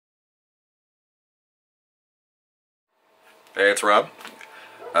Hey, it's Rob.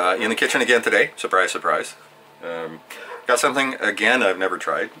 In the kitchen again today. Surprise, surprise. Got something again I've never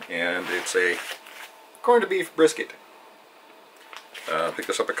tried, and it's a corned beef brisket. Picked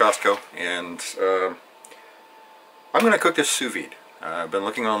this up at Costco, and I'm going to cook this sous vide. I've been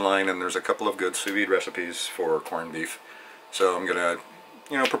looking online, and there's a couple of good sous vide recipes for corned beef. So I'm going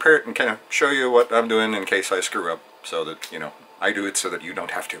to, prepare it and kind of show you what I'm doing in case I screw up, so that, I do it so that you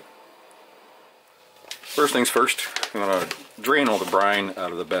don't have to. First things first, I'm going to drain all the brine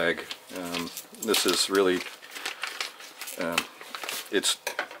out of the bag. This is really, it's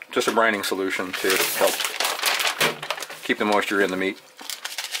just a brining solution to help keep the moisture in the meat.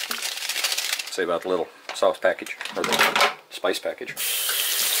 Save out the little sauce package, or the spice package.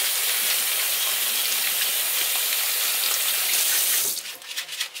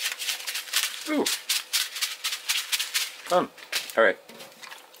 Ooh, fun. All right.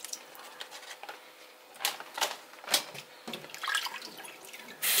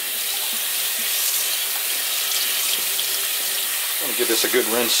 I'm going to give this a good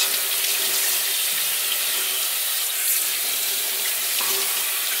rinse.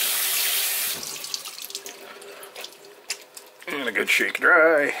 And a good shake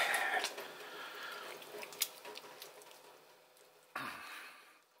dry.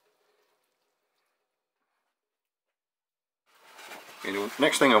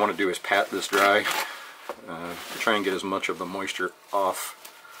 Next thing I want to do is pat this dry. Try and get as much of the moisture off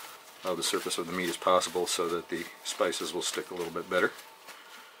of the surface of the meat as possible so that the spices will stick a little bit better.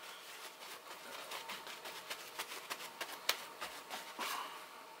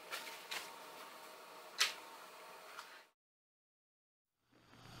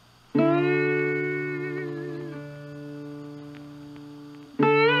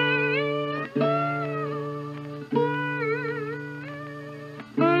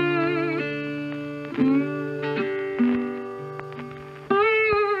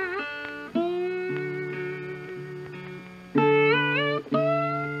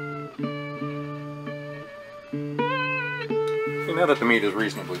 Now that the meat is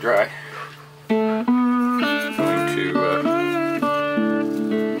reasonably dry, I'm going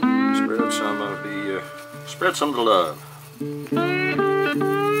to spread some of the love.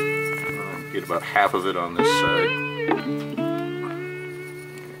 Get about half of it on this side.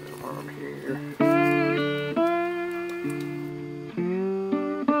 More over here.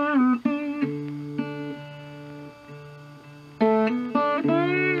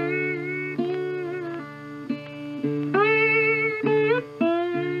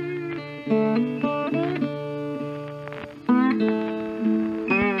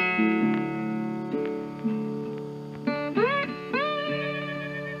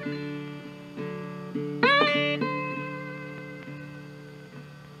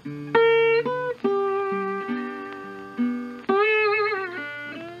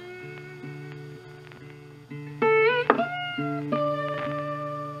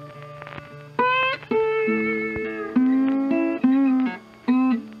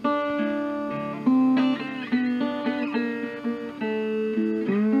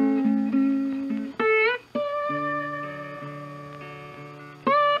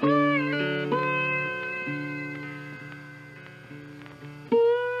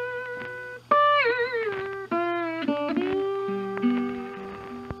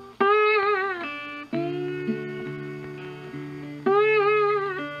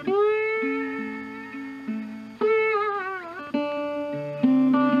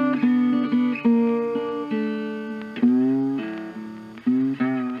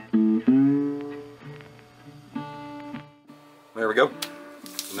 There we go.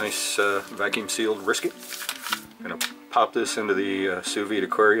 Nice vacuum sealed brisket. I'm going to pop this into the sous vide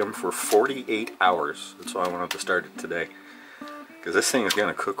aquarium for 48 hours. That's why I wanted to start it today. Because this thing is going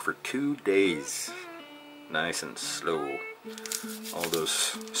to cook for 2 days. Nice and slow. All those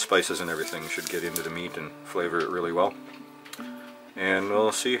spices and everything should get into the meat and flavor it really well. And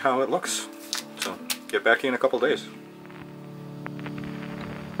we'll see how it looks. So, get back in a couple days.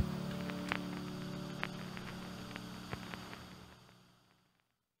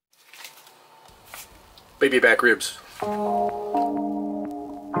 Baby back ribs.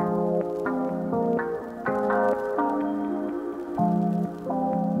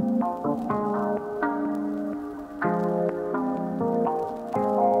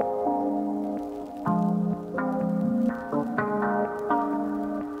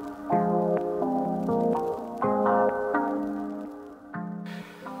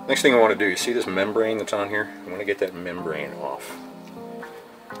 Next thing I want to do, you see this membrane that's on here? I want to get that membrane off.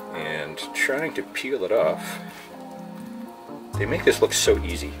 And trying to peel it off, they make this look so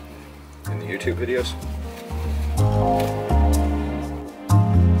easy in the YouTube videos.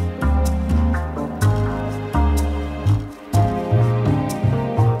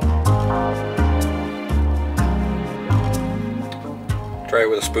 Try it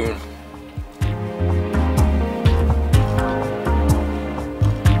with a spoon.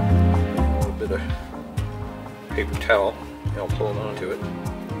 A little bit of paper towel, help hold on to it.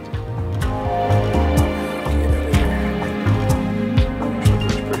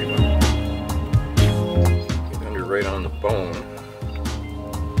 Looks pretty well. Get under right on the bone.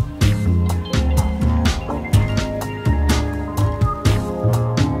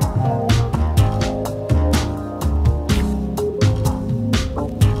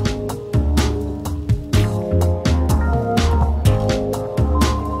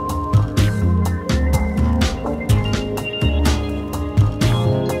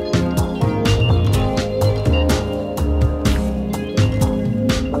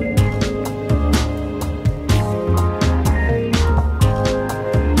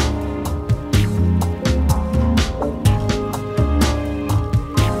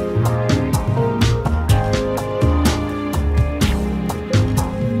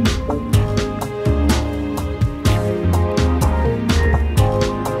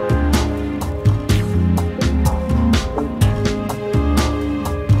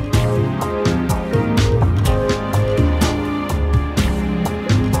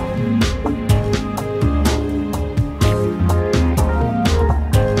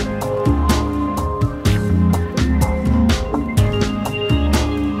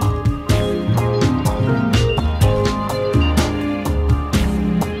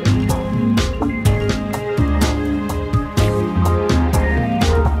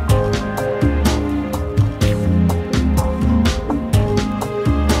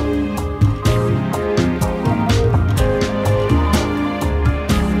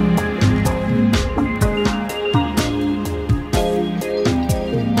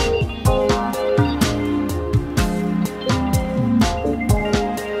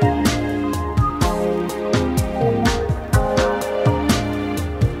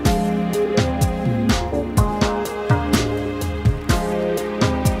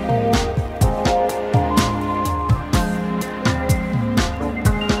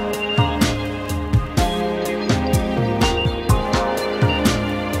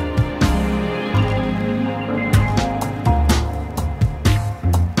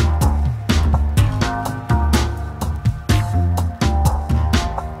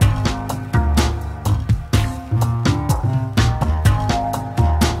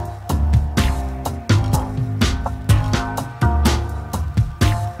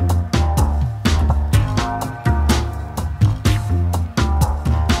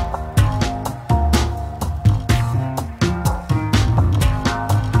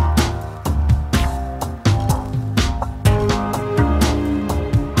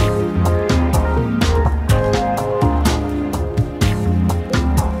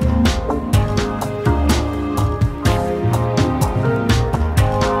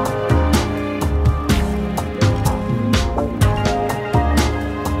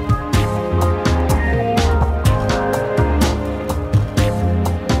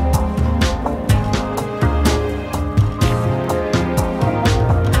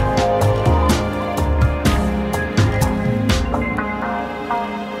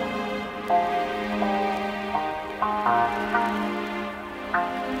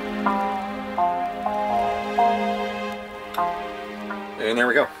 And there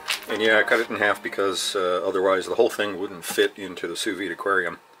we go. And yeah, I cut it in half because otherwise the whole thing wouldn't fit into the sous vide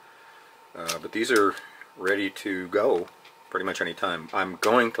aquarium. But these are ready to go pretty much any time. I'm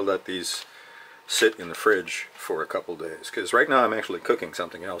going to let these sit in the fridge for a couple days because right now I'm actually cooking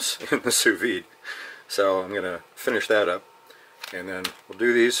something else in the sous vide. So I'm going to finish that up and then we'll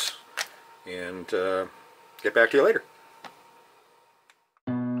do these and get back to you later.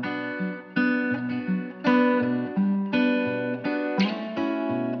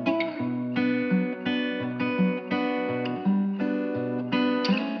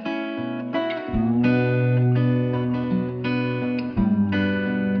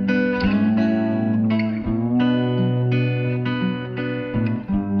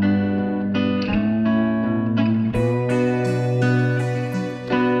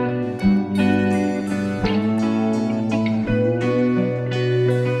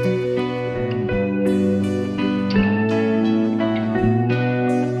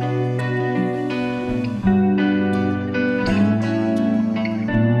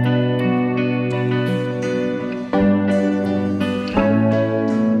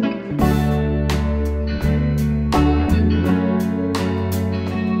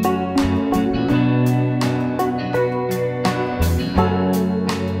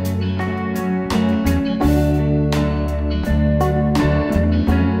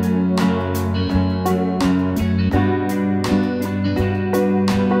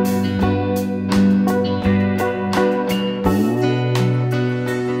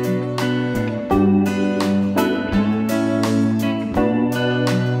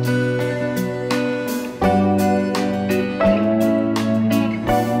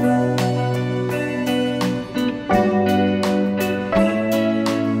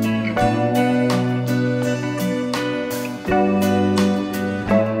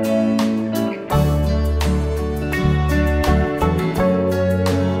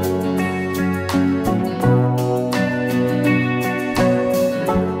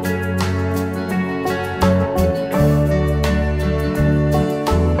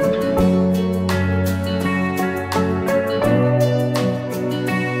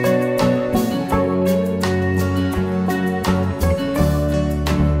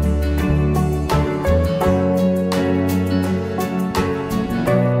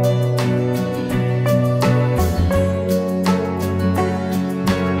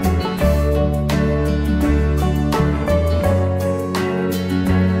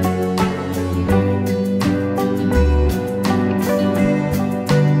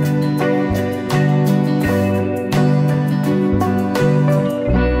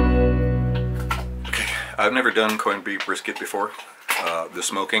 I've never done corned beef brisket before. The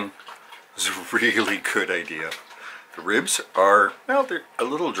smoking is a really good idea. The ribs are, well, they're a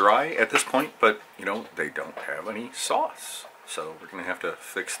little dry at this point, but you know, they don't have any sauce. So we're gonna have to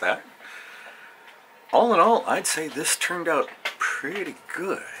fix that. All in all, I'd say this turned out pretty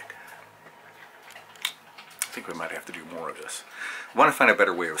good. I think we might have to do more of this. I want to find a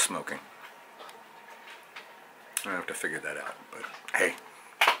better way of smoking. I have to figure that out, but hey,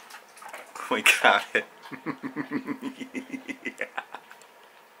 we got it. Yeah.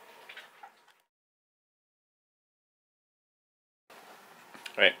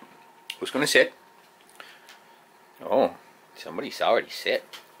 Alright, who's gonna sit? Oh, somebody's already sit.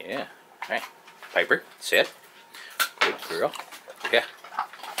 Yeah. Alright, Piper, sit. Good girl. Yeah.